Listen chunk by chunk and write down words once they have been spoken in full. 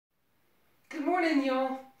Good morning,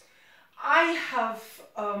 y'all. I have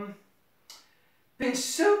been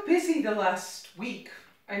so busy the last week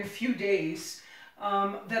and few days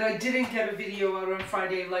that I didn't get a video out on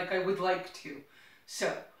Friday like I would like to.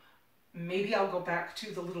 So maybe I'll go back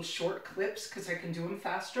to the little short clips because I can do them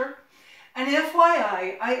faster. And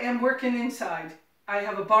FYI, I am working inside. I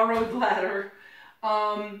have a borrowed ladder,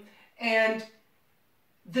 and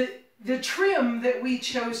the trim that we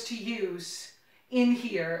chose to use in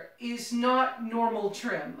here is not normal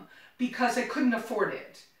trim because I couldn't afford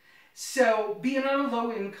it. So being on a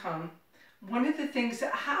low income, one of the things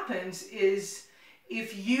that happens is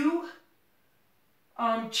if you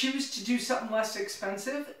choose to do something less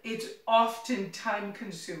expensive, it's often time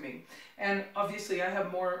consuming. And obviously I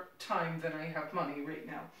have more time than I have money right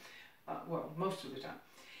now. Well, most of the time.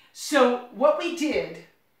 So what we did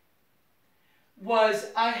was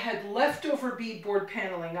I had leftover beadboard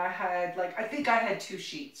paneling. I had I think I had 2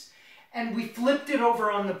 sheets. And we flipped it over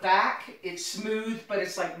on the back. It's smooth, but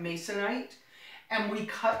it's like masonite. And we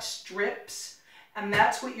cut strips. And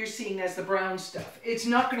that's what you're seeing as the brown stuff. It's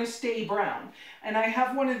not going to stay brown. And I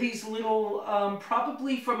have one of these little,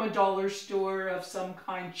 probably from a dollar store of some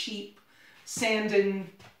kind, cheap sand and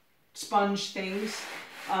sponge things.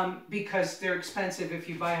 Because they're expensive if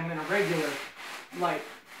you buy them in a regular,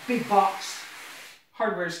 big box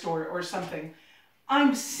hardware store or something.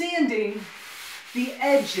 I'm sanding the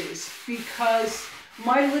edges because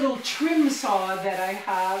my little trim saw that I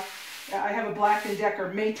have a Black &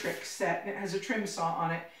 Decker matrix set and it has a trim saw on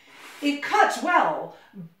it. It cuts well,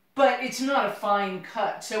 but it's not a fine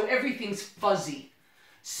cut, so everything's fuzzy.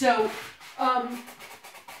 So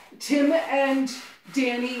Tim and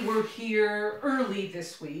Danny were here early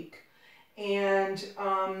this week, and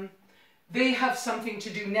they have something to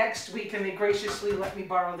do next week, and they graciously let me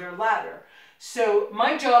borrow their ladder. So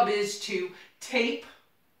my job is to tape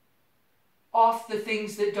off the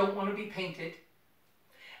things that don't want to be painted,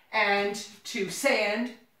 and to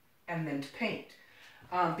sand, and then to paint.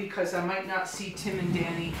 Because I might not see Tim and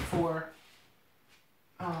Danny for,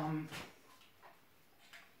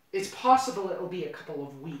 it's possible it'll be a couple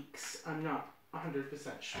of weeks. I'm not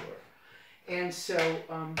 100% sure. And so,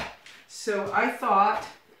 so I thought,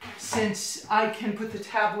 since I can put the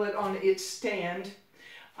tablet on its stand,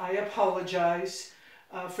 I apologize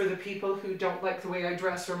for the people who don't like the way I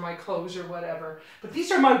dress or my clothes or whatever. But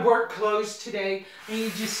these are my work clothes today, and you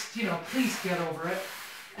just, please get over it.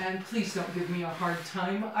 And please don't give me a hard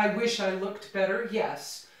time. I wish I looked better,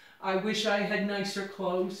 yes. I wish I had nicer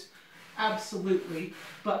clothes, absolutely.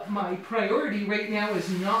 But my priority right now is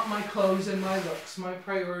not my clothes and my looks. My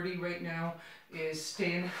priority right now is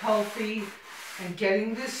staying healthy and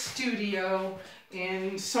getting this studio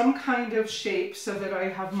in some kind of shape so that I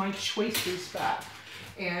have my choices back.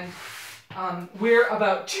 And we're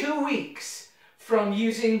about 2 weeks from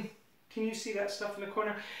using, can you see that stuff in the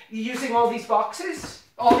corner? Using all these boxes.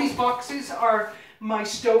 All these boxes are my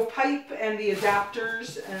stovepipe and the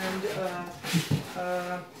adapters and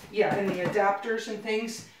and the adapters and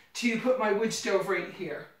things to put my wood stove right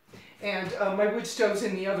here. And my wood stove's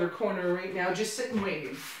in the other corner right now, just sitting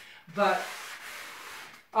waiting. But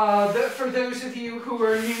for those of you who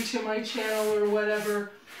are new to my channel or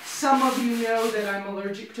whatever, some of you know that I'm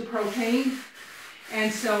allergic to propane.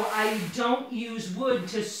 And so I don't use wood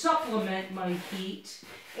to supplement my heat.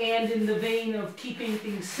 And in the vein of keeping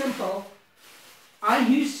things simple, I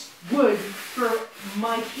use wood for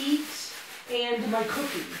my heat and my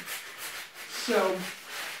cooking. So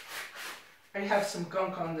I have some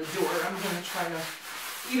gunk on the door. I'm going to try to,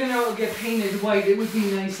 even though it'll get painted white, it would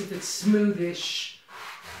be nice if it's smoothish.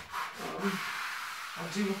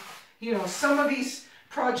 I'll do, some of these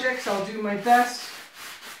projects I'll do my best.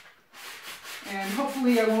 And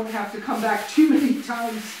hopefully I won't have to come back too many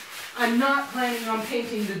times. I'm not planning on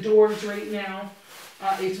painting the doors right now.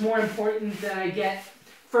 It's more important that I get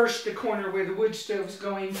first the corner where the wood stove's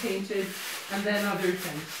going painted, and then other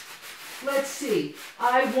things. Let's see.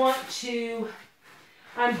 I'm going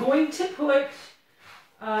to put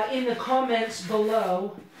in the comments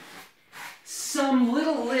below some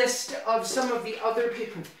little list of some of the other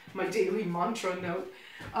people, my daily mantra note.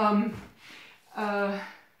 I'm going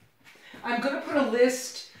to put a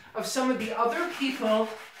list of some of the other people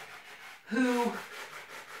who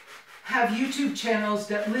have YouTube channels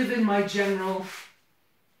that live in my general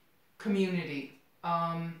community.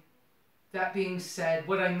 That being said,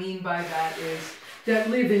 what I mean by that is that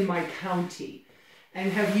live in my county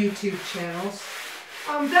and have YouTube channels.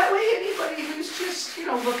 That way anybody who's just,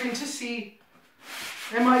 looking to see,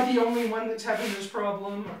 am I the only one that's having this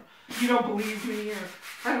problem? Or you don't believe me? Or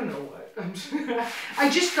I don't know what. I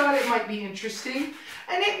just thought it might be interesting.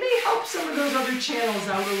 And it may help some of those other channels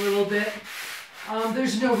out a little bit.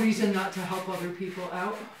 There's no reason not to help other people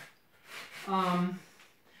out.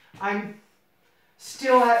 I'm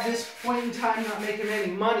still at this point in time not making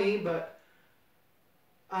any money, but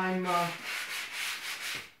I'm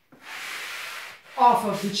off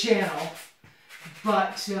of the channel.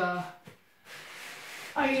 But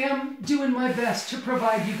I am doing my best to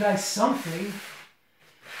provide you guys something.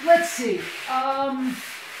 Let's see.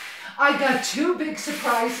 I got 2 big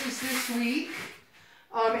surprises this week.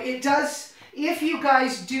 If you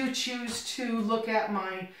guys do choose to look at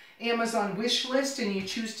my Amazon wish list and you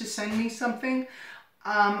choose to send me something,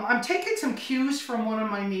 I'm taking some cues from one of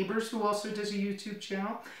my neighbors who also does a YouTube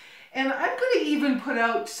channel. And I'm going to even put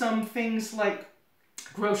out some things like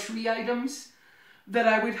grocery items that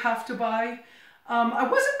I would have to buy. I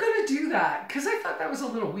wasn't going to do that because I thought that was a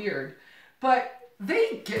little weird. But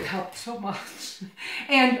they get helped so much.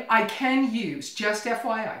 And I can use, just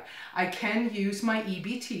FYI, I can use my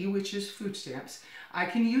EBT, which is food stamps. I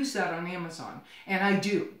can use that on Amazon, and I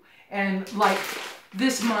do. And like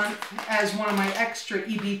this month, as one of my extra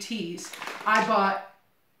EBTs, I bought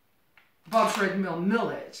Bob's Red Mill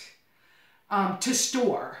millet to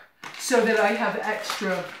store so that I have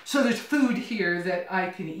extra, so there's food here that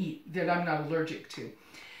I can eat, that I'm not allergic to.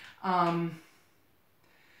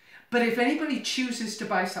 But if anybody chooses to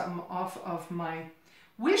buy something off of my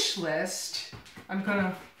wish list, I'm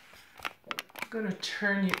gonna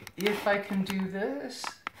turn you, if I can do this.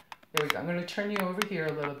 There we go. I'm gonna turn you over here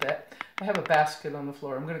a little bit. I have a basket on the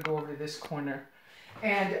floor. I'm gonna go over to this corner.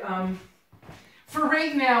 And for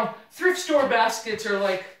right now, thrift store baskets are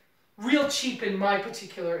like real cheap in my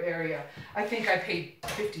particular area. I think I paid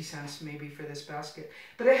 50 cents maybe for this basket.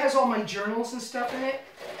 But it has all my journals and stuff in it.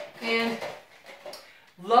 And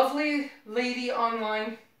lovely lady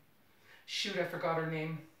online, shoot, I forgot her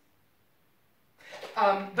name.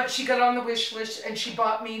 But she got on the wish list and she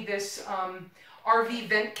bought me this RV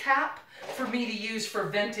vent cap for me to use for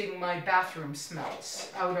venting my bathroom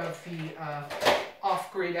smells out of the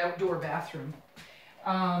off-grid outdoor bathroom.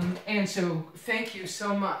 And so thank you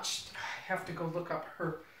so much. I have to go look up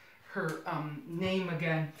her name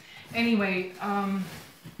again. Anyway, and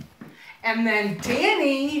then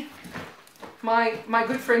Danny, my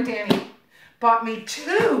good friend Danny, bought me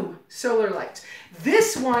 2 solar lights.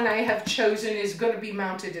 This one I have chosen is going to be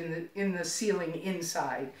mounted in the ceiling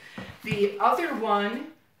inside. The other one,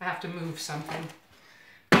 I have to move something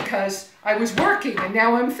because I was working and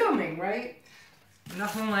now I'm filming, right?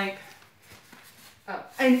 Nothing like,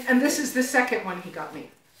 and this is the second one he got me.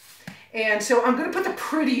 And so I'm going to put the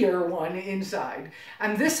prettier one inside.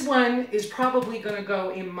 And this one is probably going to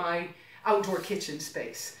go in my outdoor kitchen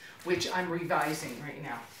space, which I'm revising right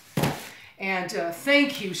now. And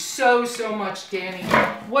thank you so, so much, Danny.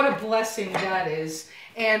 What a blessing that is.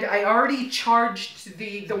 And I already charged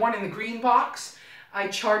the one in the green box. I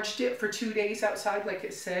charged it for 2 days outside, like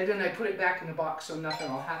it said, and I put it back in the box so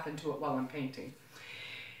nothing will happen to it while I'm painting.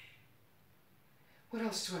 What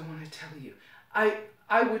else do I want to tell you?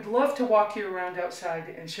 I would love to walk you around outside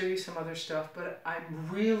and show you some other stuff, but I'm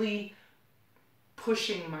really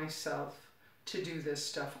pushing myself to do this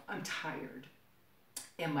stuff. I'm tired.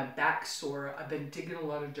 And my back's sore. I've been digging a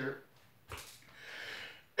lot of dirt.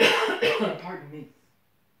 Pardon me.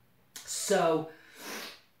 So,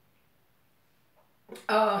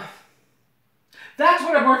 that's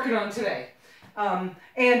what I'm working on today.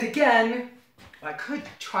 And again, I could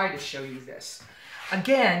try to show you this.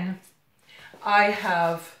 Again, I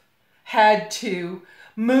have had to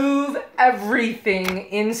move everything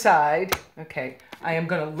inside. Okay, I am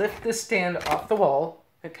going to lift this stand off the wall.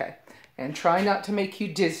 Okay. And try not to make you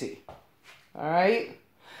dizzy, all right?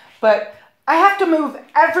 But I have to move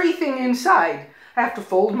everything inside. I have to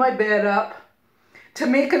fold my bed up to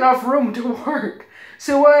make enough room to work.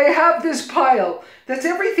 So I have this pile. That's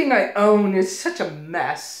everything I own. It's such a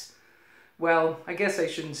mess. Well, I guess I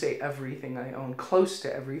shouldn't say everything I own. Close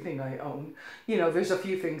to everything I own. You know, there's a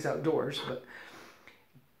few things outdoors, but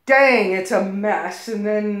dang, it's a mess. And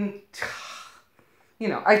then, you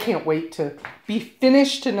know, I can't wait to be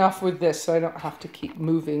finished enough with this so I don't have to keep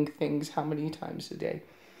moving things how many times a day.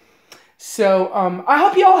 So I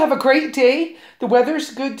hope you all have a great day. The weather's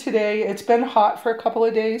good today. It's been hot for a couple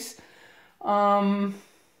of days. But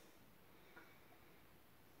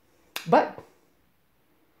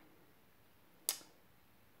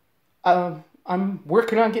I'm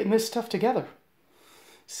working on getting this stuff together.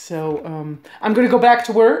 So I'm going to go back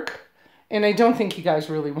to work. And I don't think you guys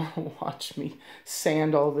really want to watch me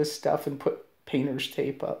sand all this stuff and put painter's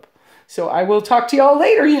tape up. So I will talk to you all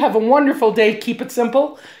later. You have a wonderful day. Keep it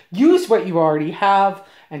simple. Use what you already have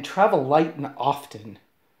and travel light and often.